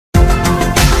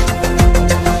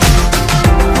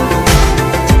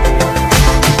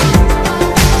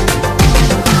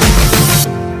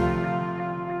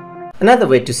Another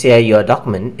way to share your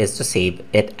document is to save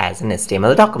it as an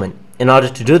HTML document. In order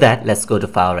to do that, let's go to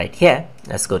File right here.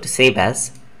 Let's go to Save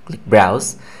As, click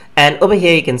Browse, and over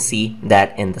here you can see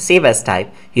that in the Save As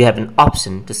type, you have an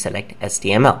option to select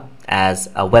HTML as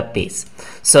a web page.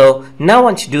 So now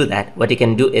once you do that, what you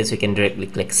can do is you can directly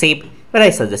click Save, but I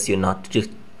suggest you not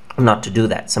to do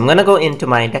that. So I'm going to go into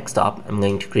my desktop. I'm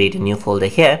going to create a new folder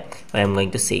here where I'm going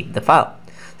to save the file.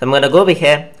 So I'm going to go over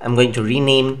here. I'm going to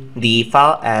rename the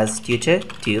file as tutor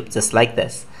tube, just like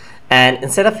this. And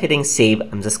instead of hitting save,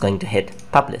 I'm just going to hit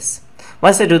publish.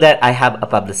 Once I do that, I have a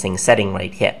publishing setting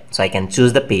right here. So I can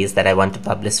choose the page that I want to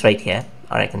publish right here,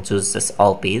 or I can choose just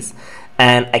all page.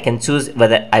 And I can choose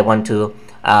whether I want to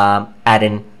add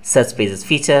in search pages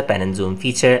feature, pan and zoom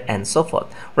feature, and so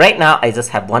forth. Right now, I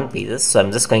just have one page, so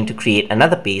I'm just going to create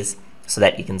another page so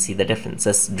that you can see the difference.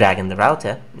 Just drag in the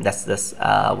router. That's just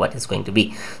what it's going to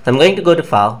be. So I'm going to go to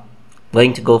File, I'm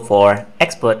going to go for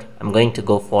Export, I'm going to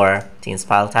go for Change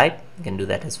File Type. You can do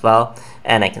that as well,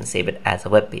 and I can save it as a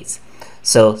web page.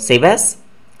 So Save As,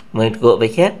 I'm going to go over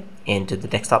here into the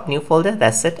desktop new folder.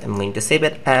 That's it. I'm going to save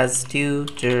it as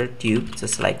tutor tube,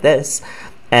 just like this,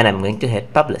 and I'm going to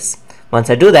hit Publish. Once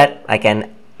I do that, I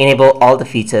can enable all the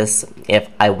features if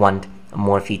I want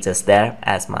more features there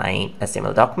as my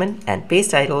HTML document, and page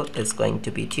title is going to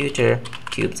be tutor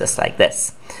tube, just like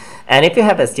this. And if you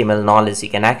have HTML knowledge, you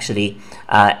can actually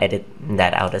edit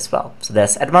that out as well. So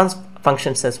there's advanced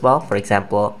functions as well. For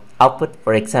example, output,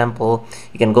 for example,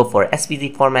 you can go for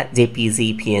SVG format,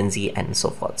 JPG, PNG, and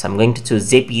so forth. So I'm going to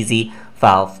choose JPG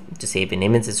file to save in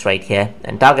images right here,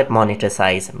 and target monitor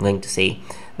size, I'm going to say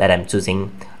that I'm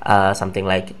choosing something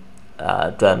like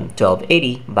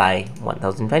 1280 by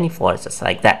 1024, just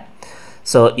like that.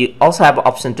 So you also have an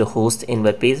option to host in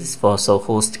web pages. So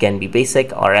host can be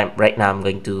basic, or right now I'm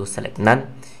going to select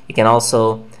none. You can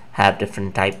also have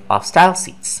different type of style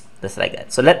sheets, just like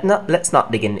that. So let's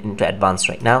not dig into advanced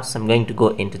right now. So I'm going to go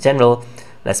into general.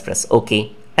 Let's press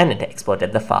OK, and it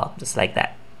exported the file, just like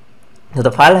that. So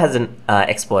the file hasn't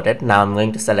exported. Now I'm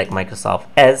going to select Microsoft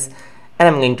Edge, and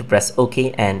I'm going to press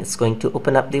OK, and it's going to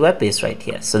open up the web page right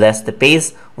here. So that's the page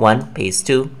 1, page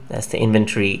 2, that's the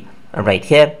inventory right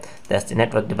here, that's the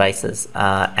network devices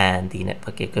and the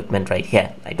network equipment right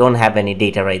here. I don't have any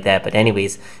data right there, but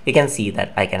anyways, you can see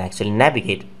that I can actually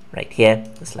navigate right here,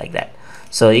 just like that.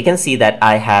 So you can see that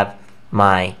I have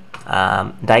my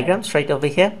diagrams right over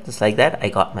here, just like that. I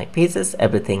got my pages,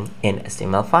 everything in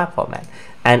HTML file format,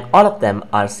 and all of them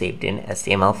are saved in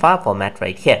HTML file format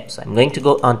right here. So I'm going to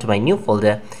go onto my new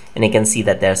folder, and you can see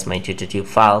that there's my TutorTube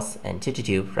files and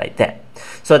TutorTube right there.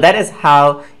 So that is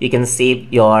how you can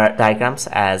save your diagrams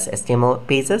as HTML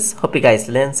pages. Hope you guys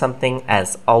learned something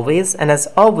as always, and as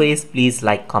always, please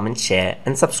like, comment, share,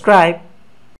 and subscribe.